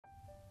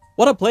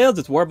What up, players?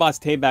 It's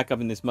WarbossTae back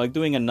up in this mug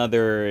doing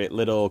another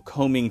little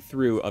combing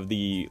through of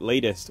the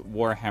latest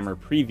Warhammer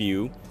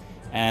preview.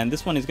 And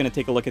this one is going to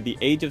take a look at the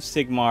Age of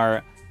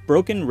Sigmar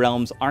Broken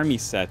Realms army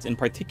sets. In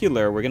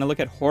particular, we're going to look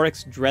at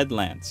Horrek's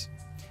Dreadlance.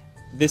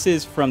 This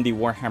is from the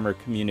Warhammer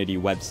community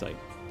website.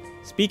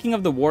 Speaking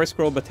of the War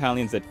Scroll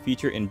battalions that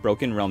feature in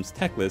Broken Realms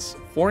tech lists,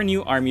 4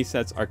 new army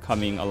sets are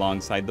coming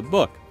alongside the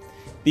book.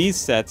 These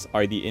sets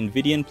are the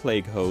Invidian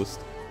Plague Host,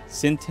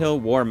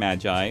 Sintil War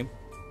Magi,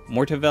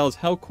 Mortavel's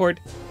Hellcourt,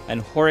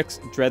 and Horrek's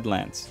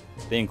Dreadlance.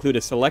 They include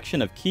a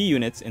selection of key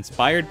units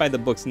inspired by the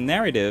book's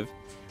narrative,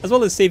 as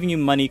well as saving you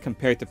money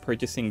compared to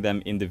purchasing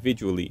them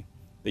individually.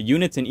 The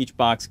units in each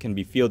box can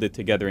be fielded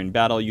together in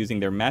battle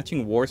using their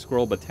matching War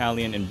Scroll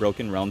Battalion and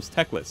Broken Realms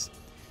tech lists.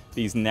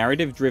 These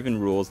narrative-driven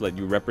rules let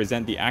you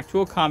represent the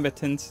actual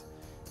combatants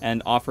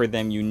and offer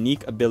them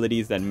unique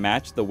abilities that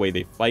match the way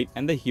they fight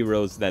and the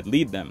heroes that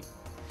lead them.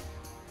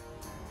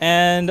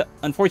 And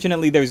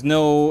unfortunately, there's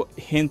no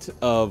hint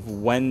of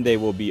when they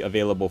will be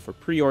available for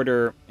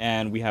pre-order,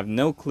 and we have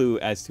no clue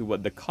as to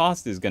what the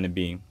cost is going to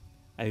be.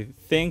 I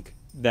think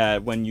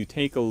that when you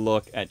take a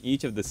look at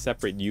each of the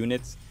separate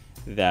units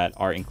that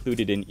are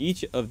included in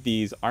each of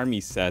these army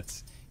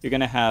sets, you're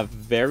going to have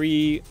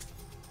very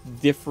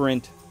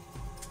different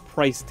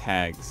price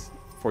tags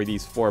for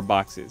these 4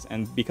 boxes.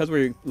 And because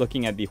we're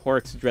looking at the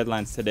Horrek's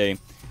Dreadlance today,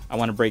 I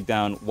want to break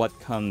down what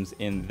comes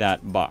in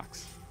that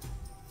box.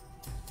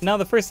 Now,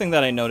 the first thing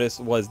that I noticed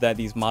was that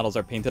these models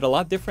are painted a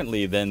lot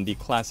differently than the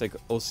classic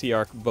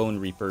Ossiarch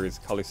Bonereapers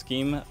color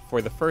scheme.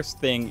 For the first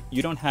thing,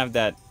 you don't have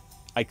that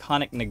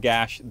iconic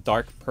Nagash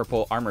dark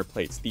purple armor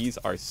plates. These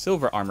are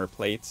silver armor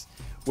plates,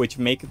 which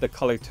make the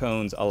color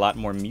tones a lot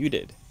more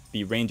muted.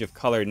 The range of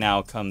color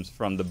now comes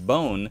from the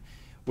bone,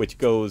 which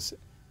goes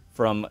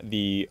from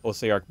the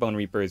Ossiarch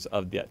Bonereapers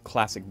of the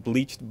classic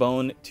bleached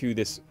bone to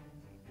this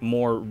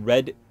more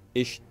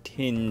red-ish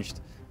tinged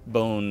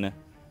bone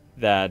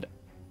that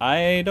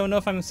I don't know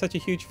if I'm such a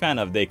huge fan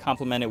of. They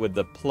complement it with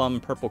the plum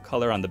purple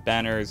color on the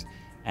banners,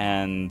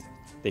 and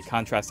they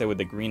contrast it with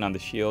the green on the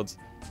shields.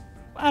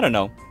 I don't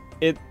know.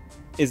 It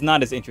is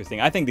not as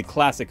interesting. I think the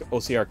classic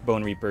Ossiarch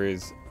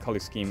Bonereapers color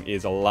scheme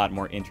is a lot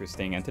more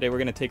interesting, and today we're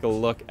going to take a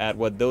look at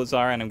what those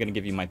are, and I'm going to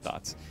give you my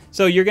thoughts.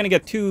 So you're going to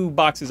get 2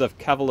 boxes of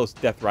Kavalos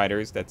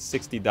Deathriders, that's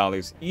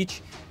 $60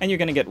 each, and you're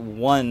going to get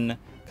 1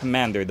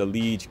 commander, the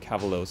Liege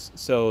Kavalos.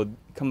 So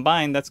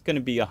combined, that's going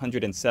to be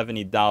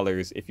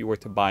 $170 if you were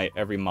to buy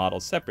every model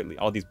separately,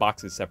 all these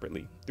boxes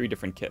separately, 3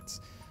 different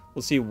kits.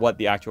 We'll see what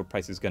the actual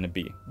price is going to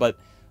be. But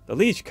the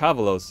Liege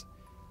Kavalos,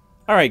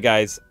 alright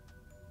guys,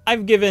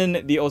 I've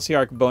given the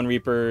Ossiarch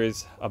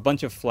Bonereapers a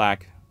bunch of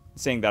flack,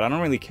 saying that I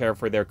don't really care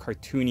for their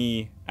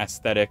cartoony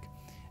aesthetic,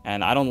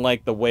 and I don't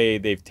like the way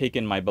they've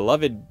taken my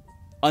beloved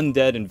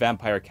undead and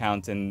vampire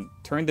counts and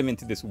turned them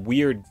into this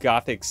weird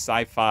gothic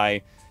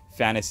sci-fi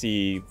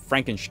fantasy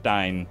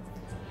Frankenstein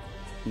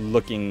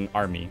looking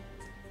army.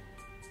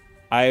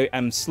 I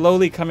am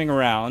slowly coming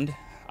around.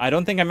 I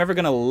don't think I'm ever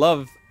gonna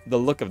love the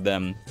look of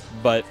them,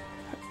 but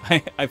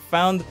I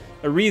found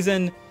a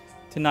reason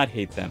to not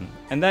hate them,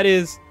 and that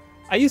is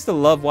I used to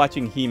love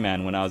watching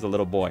He-Man when I was a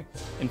little boy.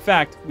 In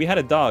fact, we had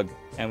a dog,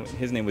 and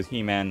his name was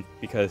He-Man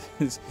because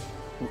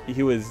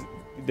he was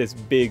this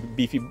big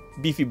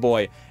beefy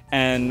boy,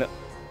 and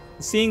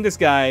seeing this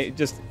guy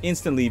just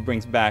instantly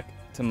brings back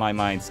to my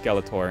mind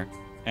Skeletor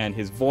and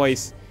his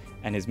voice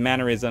and his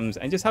mannerisms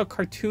and just how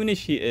cartoonish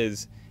he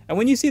is. And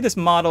when you see this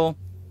model,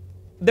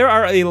 there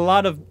are a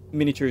lot of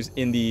miniatures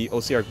in the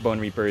Ossiarch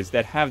Bonereapers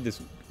that have this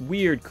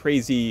weird,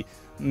 crazy,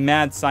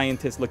 mad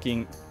scientist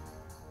looking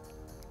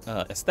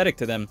aesthetic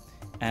to them,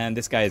 and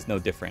this guy is no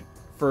different.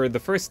 For the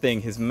first thing,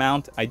 his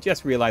mount, I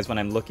just realized when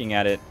I'm looking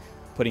at it,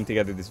 putting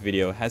together this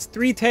video, has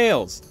 3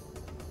 tails.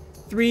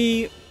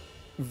 3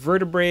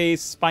 vertebrae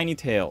spiny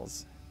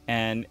tails.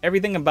 And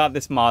everything about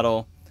this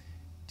model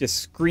just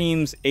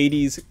screams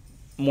 80s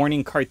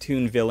morning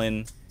cartoon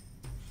villain.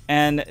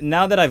 And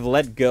now that I've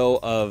let go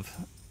of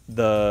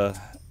the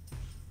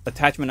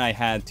attachment I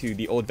had to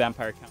the old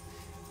vampire count,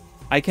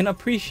 I can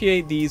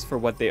appreciate these for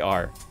what they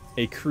are.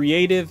 A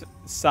creative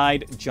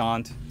side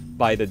jaunt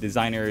by the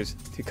designers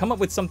to come up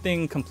with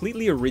something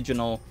completely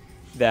original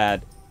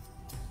that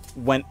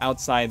went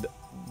outside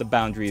the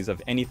boundaries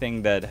of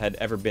anything that had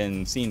ever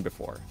been seen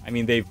before. I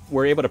mean, they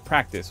were able to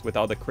practice with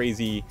all the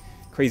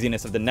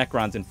craziness of the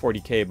Necrons in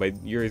 40k, but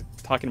you're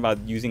talking about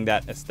using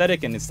that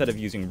aesthetic, and instead of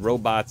using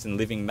robots and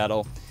living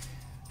metal,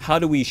 how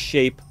do we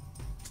shape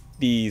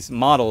these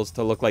models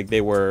to look like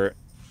they were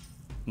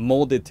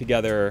molded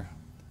together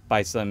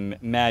by some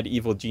mad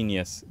evil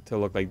genius to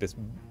look like this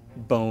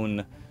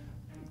bone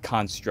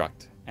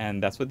construct?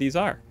 And that's what these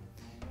are.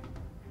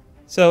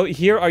 So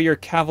here are your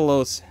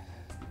Kavalos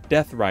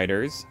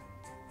Deathriders,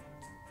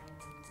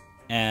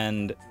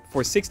 and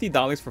for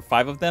 $60 for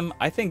 5 of them,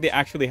 I think they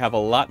actually have a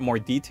lot more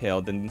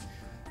detail than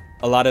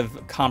a lot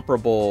of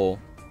comparable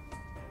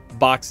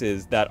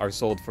boxes that are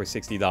sold for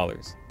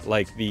 $60.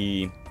 Like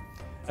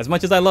as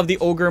much as I love the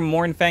Ogre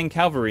Mournfang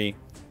Cavalry,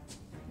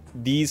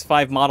 these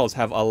 5 models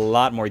have a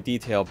lot more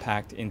detail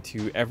packed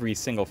into every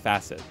single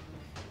facet.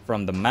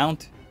 from the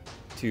mount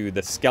to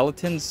the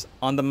skeletons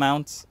on the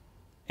mounts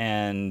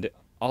and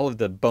all of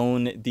the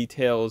bone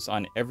details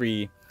on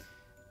every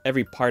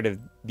part of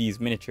these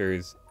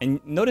miniatures. And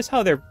notice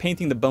how they're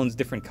painting the bones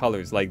different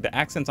colors. Like the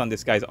accents on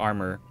this guy's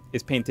armor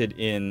is painted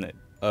in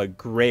a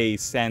gray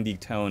sandy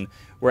tone,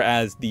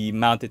 whereas the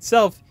mount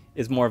itself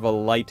is more of a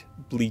light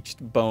bleached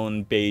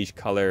bone beige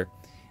color.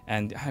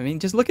 And I mean,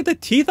 just look at the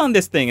teeth on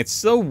this thing. It's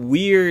so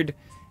weird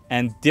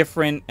and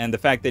different, and the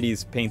fact that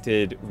he's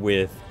painted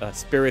with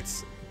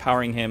spirits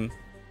powering him.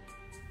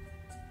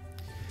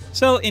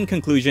 So in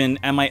conclusion,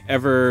 am I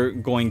ever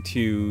going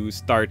to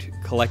start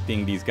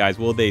collecting these guys?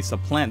 Will they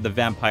supplant the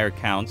Vampire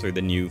Counts, or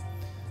the new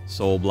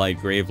Soulblight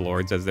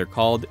Gravelords as they're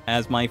called,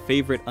 as my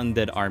favorite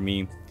undead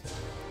army?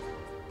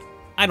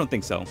 I don't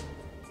think so.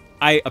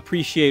 I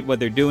appreciate what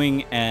they're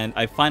doing, and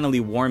I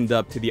finally warmed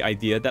up to the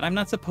idea that I'm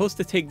not supposed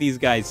to take these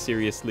guys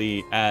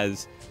seriously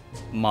as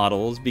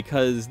models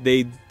because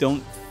they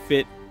don't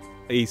fit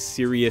a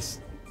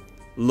serious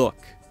look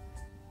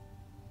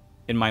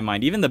in my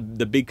mind. Even the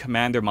big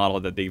commander model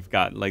that they've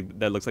got, like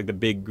that looks like the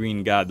big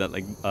green god, that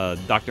like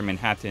Dr.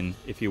 Manhattan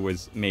if he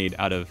was made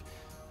out of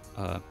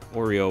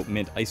Oreo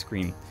mint ice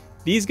cream.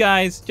 These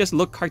guys just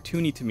look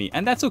cartoony to me,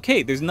 and that's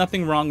okay. There's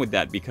nothing wrong with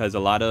that because a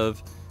lot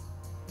of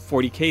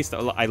 40k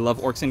stuff, I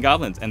love orcs and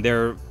goblins, and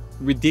they're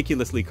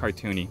ridiculously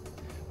cartoony.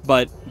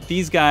 But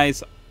these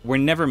guys were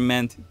never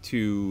meant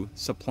to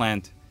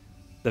supplant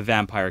the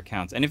Vampire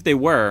Counts. And if they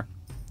were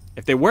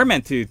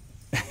meant to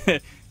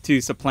to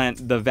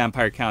supplant the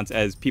Vampire Counts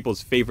as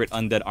people's favorite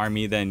undead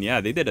army, then yeah,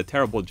 they did a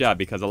terrible job,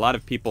 because a lot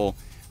of people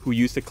who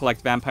used to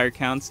collect Vampire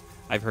Counts,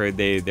 I've heard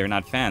they're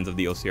not fans of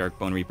the Ossiarch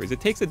Bonereapers. It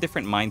takes a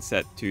different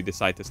mindset to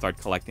decide to start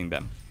collecting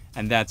them,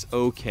 and that's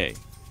okay.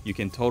 You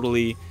can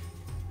totally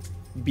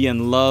be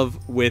in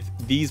love with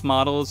these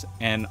models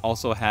and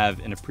also have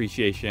an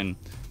appreciation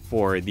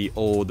for the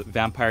old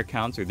Vampire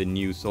Counts, or the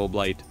new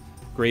Soulblight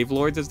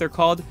Gravelords as they're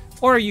called,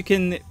 or you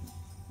can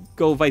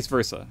go vice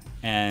versa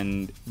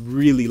and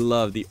really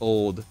love the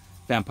old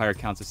Vampire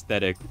Counts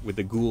aesthetic with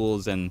the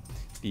ghouls and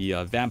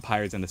the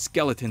vampires and the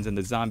skeletons and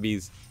the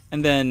zombies,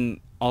 and then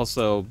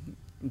also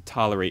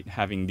tolerate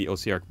having the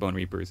Ossiarch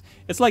Bonereapers.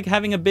 It's like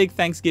having a big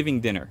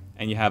Thanksgiving dinner,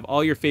 and you have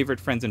all your favorite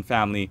friends and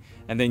family,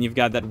 and then you've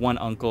got that one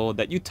uncle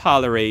that you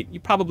tolerate. You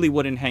probably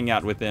wouldn't hang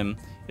out with him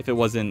if it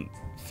wasn't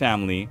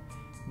family,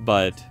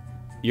 but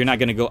you're not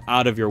going to go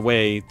out of your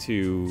way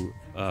to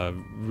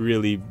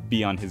really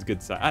be on his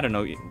good side. I don't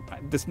know.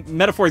 This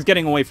metaphor is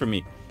getting away from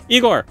me.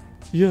 Igor!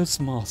 Yes,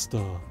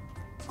 Master.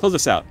 Close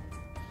us out.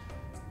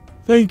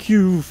 Thank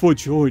you for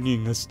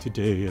joining us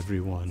today,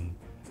 everyone.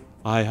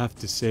 I have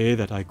to say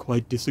that I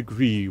quite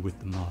disagree with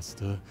the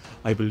Master.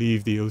 I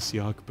believe the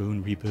Ossiarch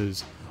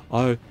Bonereapers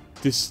are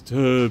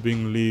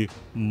disturbingly,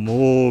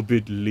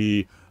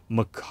 morbidly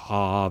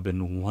macabre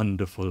and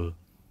wonderful.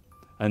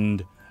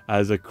 And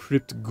as a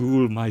crypt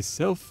ghoul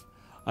myself,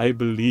 I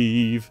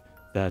believe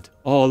that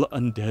all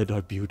undead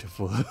are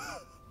beautiful.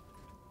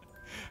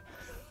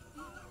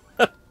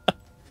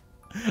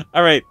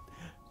 Alright,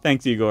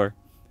 thanks Igor.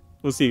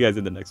 We'll see you guys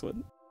in the next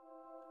one.